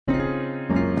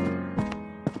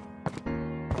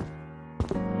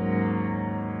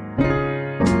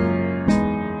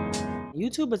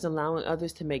YouTube is allowing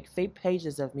others to make fake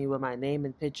pages of me with my name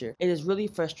and picture. It is really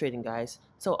frustrating, guys.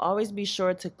 So always be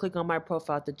sure to click on my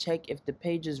profile to check if the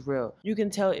page is real. You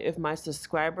can tell if my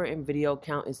subscriber and video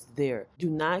count is there. Do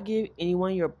not give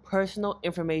anyone your personal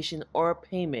information or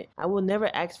payment. I will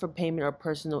never ask for payment or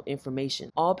personal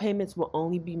information. All payments will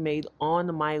only be made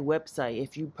on my website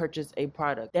if you purchase a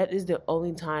product. That is the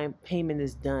only time payment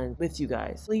is done with you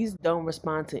guys. Please don't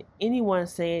respond to anyone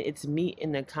saying it's me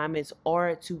in the comments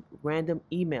or to random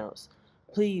emails.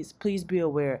 Please be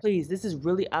aware. Please, this is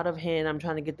really out of hand. I'm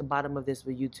trying to get the bottom of this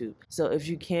with YouTube. So if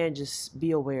you can, just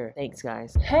be aware. Thanks,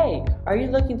 guys. Hey, are you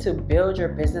looking to build your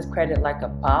business credit like a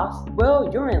boss? Well,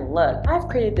 you're in luck. I've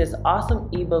created this awesome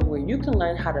ebook where you can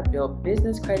learn how to build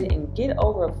business credit and get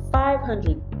over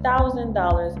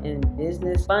 $500,000 in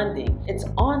business funding. It's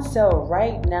on sale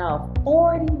right now,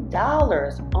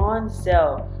 $40 on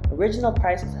sale. Original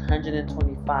price is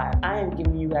 $125. I am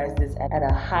giving you guys this at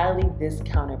a highly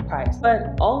discounted price,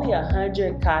 but only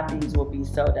 100 copies will be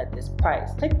sold at this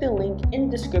price. Click the link in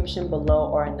the description below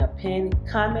or in the pinned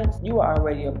comments. You are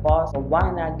already a boss, so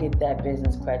why not get that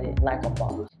business credit like a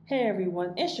boss? Hey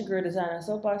everyone, it's your girl designer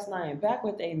Soapbox and I am back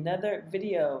with another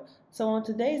video. So on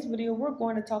today's video, we're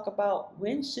going to talk about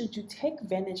when should you take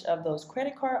advantage of those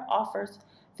credit card offers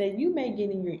that you may get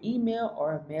in your email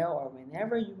or mail or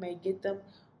whenever you may get them.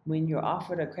 When you're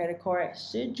offered a credit card,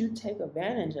 should you take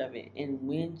advantage of it, and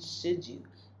when should you?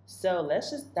 So let's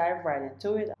just dive right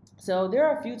into it. So there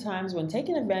are a few times when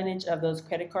taking advantage of those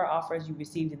credit card offers you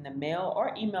received in the mail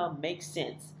or email makes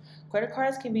sense. Credit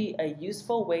cards can be a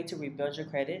useful way to rebuild your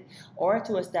credit or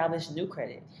to establish new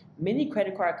credit. Many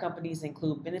credit card companies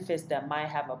include benefits that might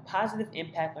have a positive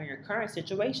impact on your current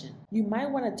situation. You might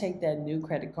want to take that new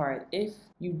credit card if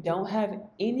you don't have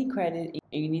any credit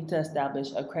and you need to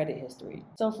establish a credit history.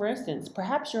 So for instance,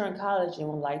 perhaps you're in college and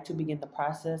would like to begin the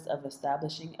process of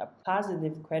establishing a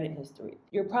positive credit history.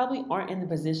 You probably aren't in the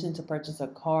position to purchase a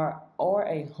car or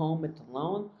a home with a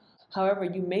loan. However,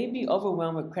 you may be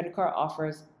overwhelmed with credit card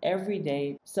offers every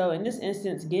day. So in this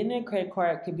instance, getting a credit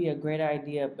card could be a great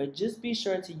idea, but just be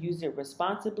sure to use it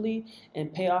responsibly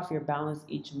and pay off your balance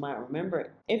each month.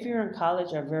 Remember, if you're in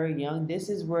college or very young, this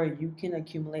is where you can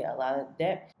accumulate a lot of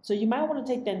debt. So you might want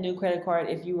to take that new credit card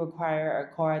if you require a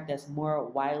card that's more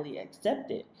widely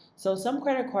accepted. So some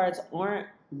credit cards aren't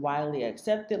widely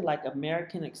accepted, like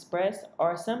American Express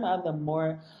or some of the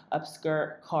more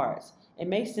obscure cards. It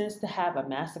makes sense to have a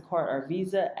MasterCard or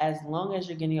Visa as long as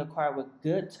you're getting a card with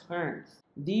good terms.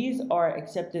 These are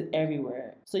accepted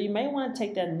everywhere. So you may want to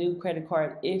take that new credit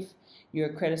card if your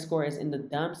credit score is in the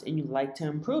dumps and you'd like to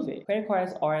improve it. Credit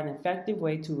cards are an effective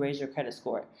way to raise your credit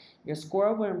score. Your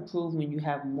score will improve when you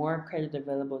have more credit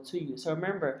available to you. So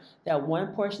remember that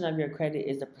one portion of your credit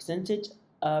is the percentage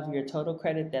of your total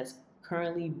credit that's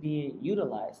currently being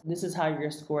utilized. This is how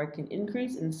your score can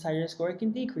increase and this is how your score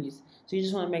can decrease. So you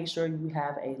just want to make sure you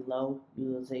have a low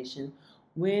utilization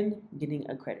when getting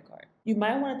a credit card. You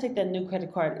might want to take that new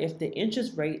credit card if the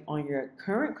interest rate on your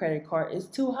current credit card is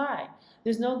too high.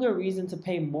 There's no good reason to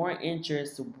pay more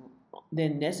interest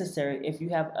than necessary if you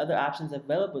have other options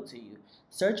available to you.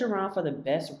 Search around for the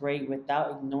best rate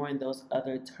without ignoring those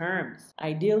other terms.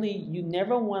 Ideally, you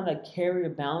never want to carry a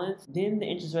balance, then the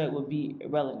interest rate will be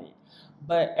irrelevant.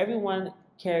 But everyone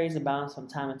carries a balance from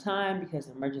time to time because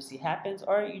an emergency happens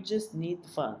or you just need the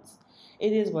funds.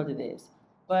 It is what it is.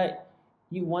 But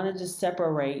you want to just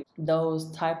separate those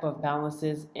type of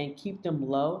balances and keep them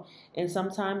low. And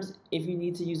sometimes if you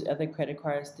need to use other credit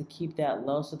cards to keep that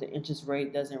low so the interest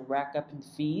rate doesn't rack up in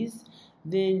fees,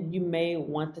 then you may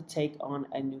want to take on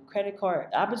a new credit card.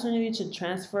 The opportunity to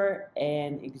transfer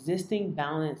an existing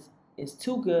balance is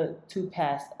too good to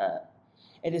pass up.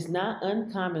 It is not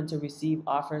uncommon to receive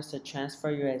offers to transfer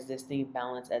your existing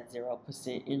balance at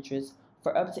 0% interest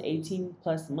for up to 18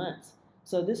 plus months.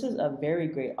 So this is a very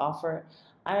great offer.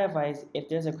 I advise if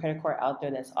there's a credit card out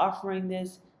there that's offering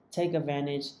this, take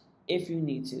advantage if you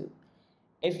need to.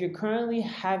 If you're currently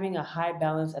having a high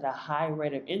balance at a high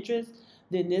rate of interest,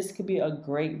 then this could be a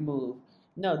great move.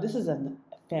 No, this is a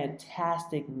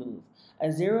fantastic move. A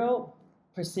 0%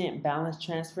 balance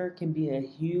transfer can be a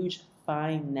huge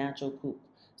financial coup.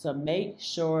 So make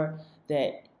sure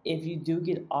that if you do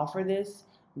get offered this,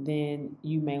 then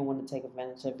you may want to take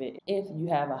advantage of it if you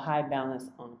have a high balance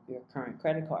on your current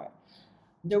credit card.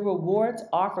 The rewards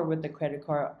offered with the credit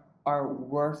card are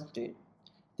worth it.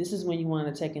 This is when you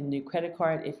want to take a new credit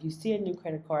card. If you see a new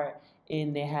credit card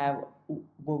and they have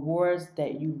rewards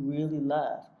that you really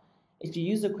love. If you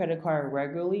use a credit card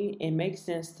regularly, it makes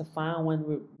sense to find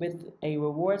one with a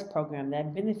rewards program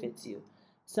that benefits you.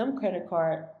 Some credit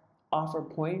cards offer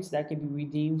points that can be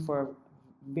redeemed for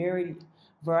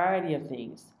variety of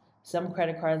things. Some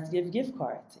credit cards give gift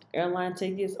cards, airline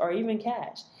tickets, or even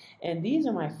cash. And these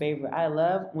are my favorite. I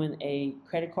love when a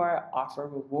credit card offer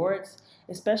rewards,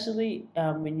 especially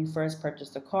when you first purchase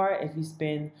the card. If you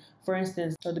spend, for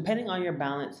instance, so depending on your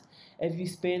balance, if you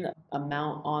spend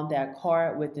amount on that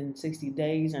card within 60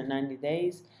 days or 90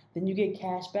 days, then you get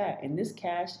cash back. And this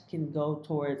cash can go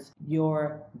towards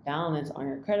your balance on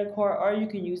your credit card, or you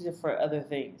can use it for other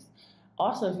things.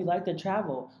 Also, if you like to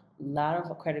travel, a lot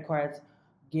of credit cards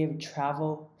give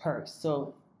travel perks.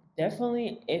 So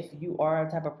definitely, if you are a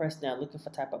type of person that looking for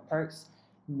type of perks,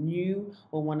 you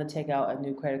will want to take out a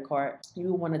new credit card. You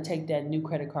will want to take that new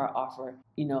credit card offer,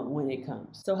 when it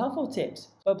comes. So helpful tips,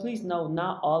 but please note,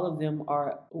 not all of them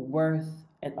are worth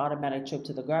an automatic trip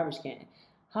to the garbage can.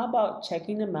 How about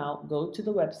checking them out? Go to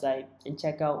the website and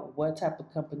check out what type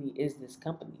of company is this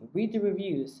company. Read the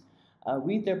reviews,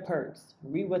 read their perks,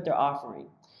 read what they're offering.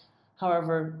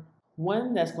 However,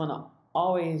 one that's going to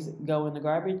always go in the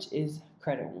garbage is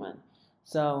Credit One.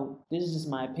 So this is just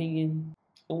my opinion.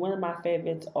 And one of my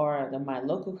favorites are my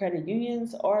local credit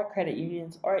unions, or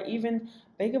even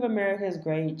Bank of America is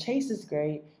great, Chase is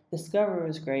great, Discover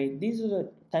is great. These are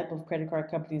the type of credit card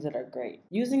companies that are great.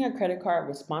 Using a credit card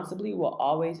responsibly will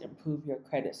always improve your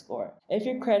credit score. If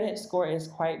your credit score is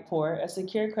quite poor, a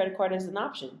secured credit card is an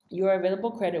option. Your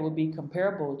available credit will be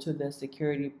comparable to the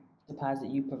security deposit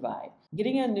you provide.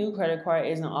 Getting a new credit card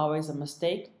isn't always a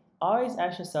mistake. Always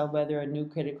ask yourself whether a new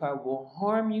credit card will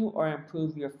harm you or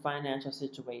improve your financial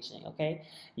situation, okay?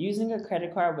 Using a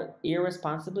credit card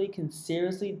irresponsibly can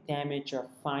seriously damage your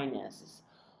finances.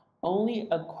 Only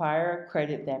acquire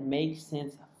credit that makes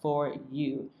sense for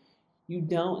you. You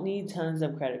don't need tons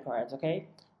of credit cards, okay?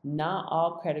 Not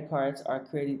all credit cards are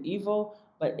created evil,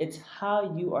 but it's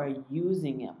how you are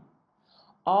using them.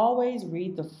 Always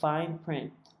read the fine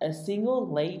print. A single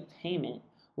late payment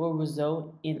will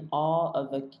result in all of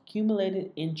the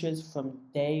accumulated interest from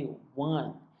day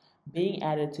one being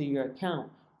added to your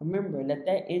account. Remember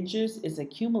that interest is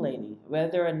accumulating.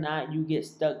 Whether or not you get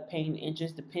stuck paying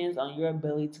interest depends on your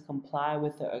ability to comply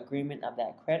with the agreement of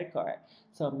that credit card.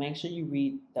 So make sure you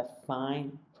read the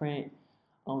fine print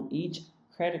on each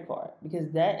credit card,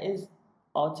 because that is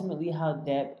ultimately how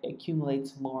debt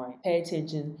accumulates more. Pay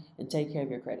attention and take care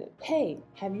of your credit. Hey,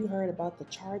 have you heard about the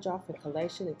Charge Off and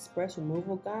Collection Express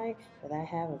Removal Guide that I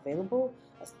have available?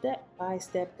 A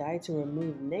step-by-step guide to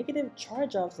remove negative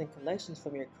charge-offs and collections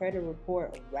from your credit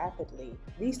report rapidly.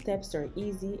 These steps are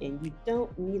easy and you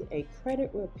don't need a credit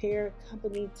repair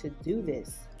company to do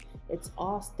this. It's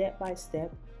all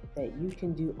step-by-step that you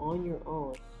can do on your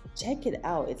own. Check it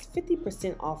out. It's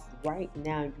 50% off right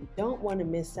now. You don't want to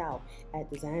miss out at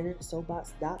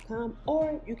designersoapbox.com,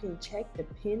 or you can check the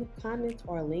pinned comment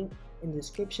or link in the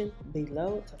description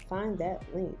below to find that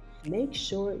link. Make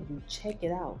sure you check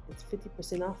it out. It's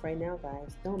 50% off right now,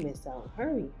 guys. Don't miss out.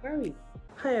 Hurry, hurry.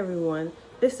 Hi everyone,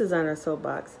 it's Designer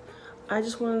Soapbox. I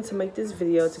just wanted to make this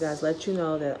video to guys let you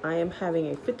know that I am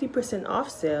having a 50% off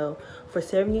sale for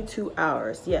 72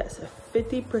 hours. Yes, a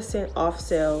 50% off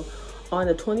sale on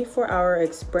the 24-hour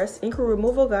express inquiry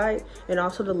removal guide and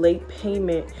also the late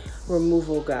payment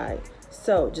removal guide.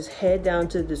 So just head down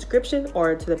to the description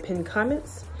or to the pinned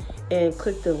comments and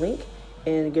click the link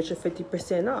and get your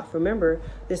 50% off. Remember,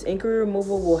 this inquiry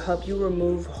removal will help you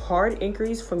remove hard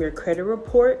inquiries from your credit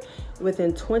report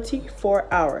within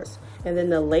 24 hours. And then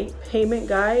the late payment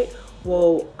guide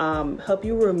will help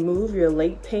you remove your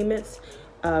late payments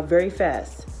very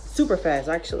fast. Super fast,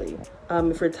 actually.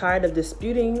 If you're tired of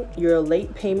disputing your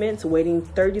late payments, waiting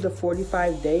 30 to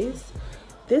 45 days,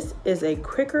 this is a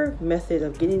quicker method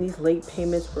of getting these late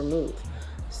payments removed.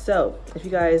 So if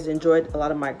you guys enjoyed a lot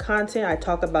of my content, I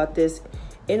talk about this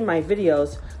in my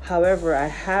videos. However, I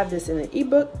have this in an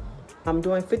ebook. I'm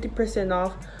doing 50%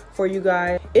 off for you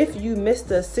guys. If you missed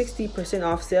the 60%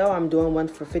 off sale, I'm doing one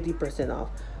for 50% off.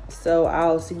 So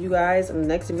I'll see you guys in the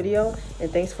next video,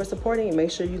 and thanks for supporting, and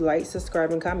make sure you like,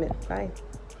 subscribe, and comment. Bye.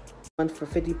 One for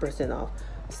 50% off.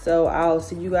 So I'll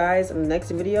see you guys in the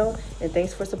next video, and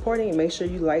thanks for supporting, and make sure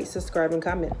you like, subscribe, and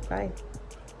comment. Bye.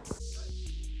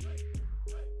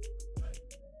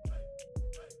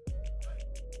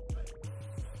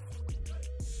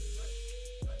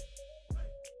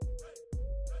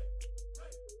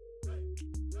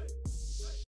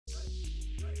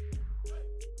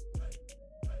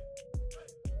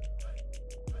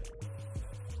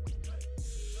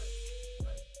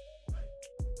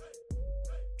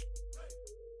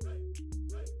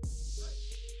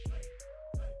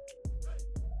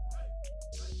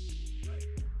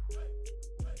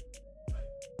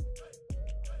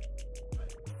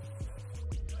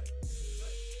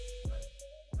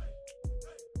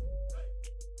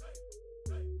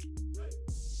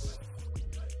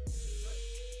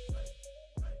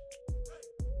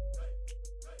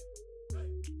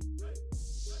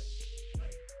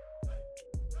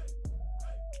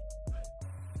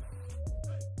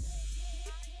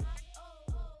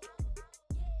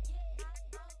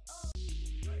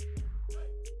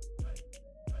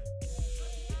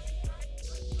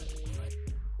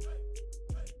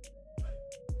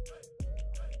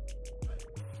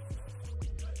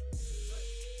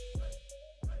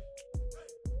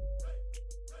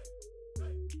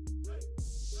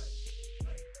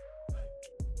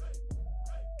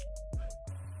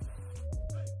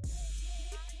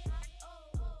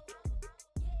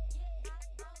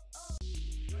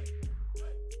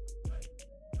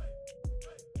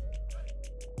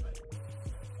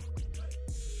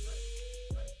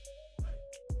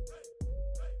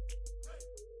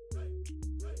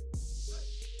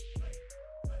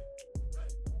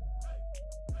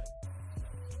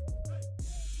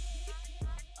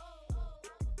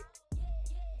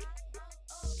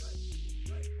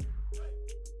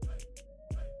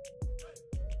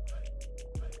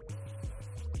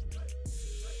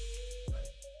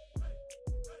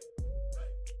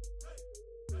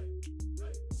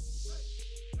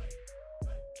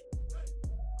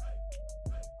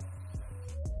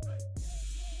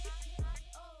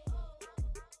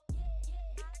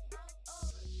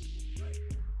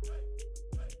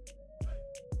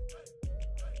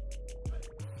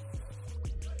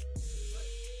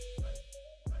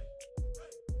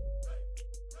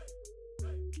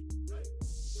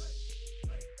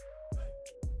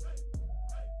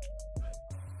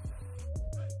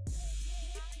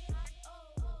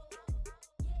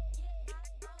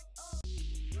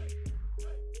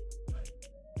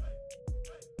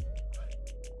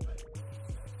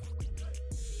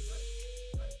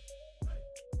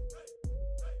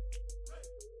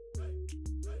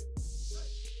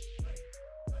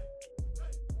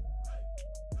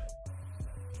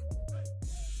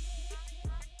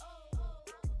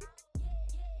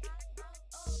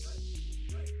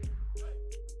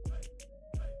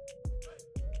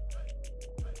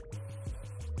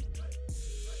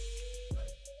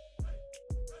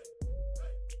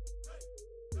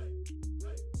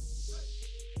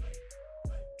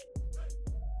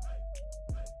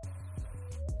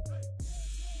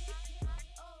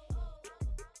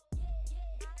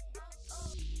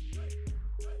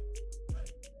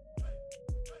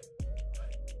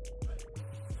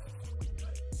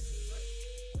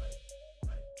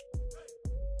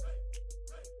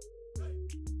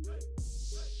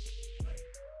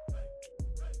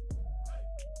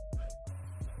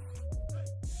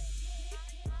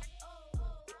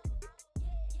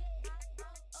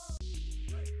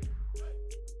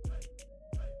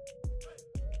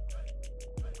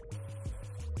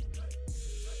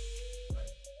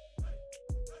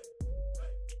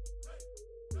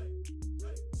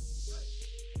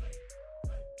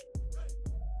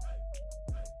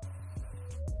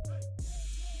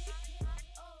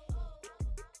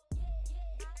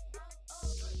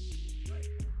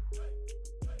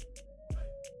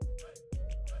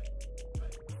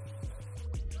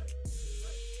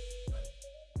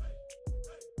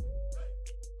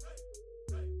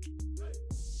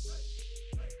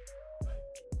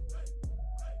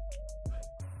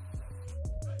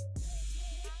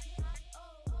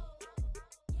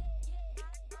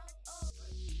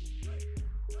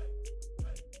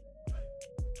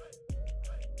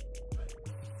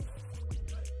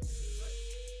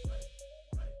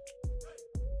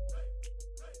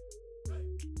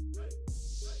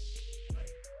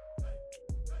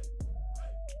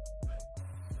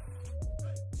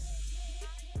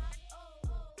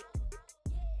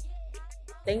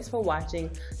 Thanks for watching.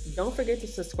 Don't forget to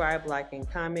subscribe, like, and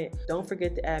comment. Don't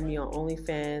forget to add me on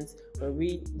OnlyFans, where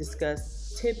we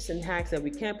discuss tips and hacks that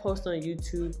we can't post on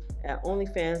YouTube at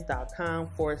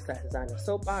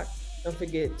onlyfans.com/designersoapbox. Don't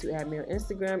forget to add me on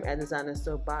Instagram at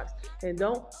designersoapbox. And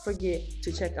don't forget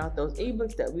to check out those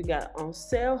ebooks that we got on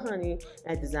sale, honey,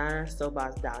 at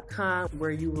designersoapbox.com, where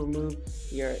you remove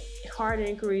your hard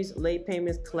inquiries, late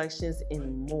payments, collections,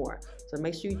 and more. So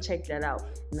make sure you check that out.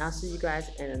 And I'll see you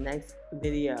guys in the next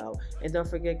video. And don't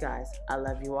forget, guys, I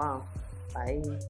love you all. Bye.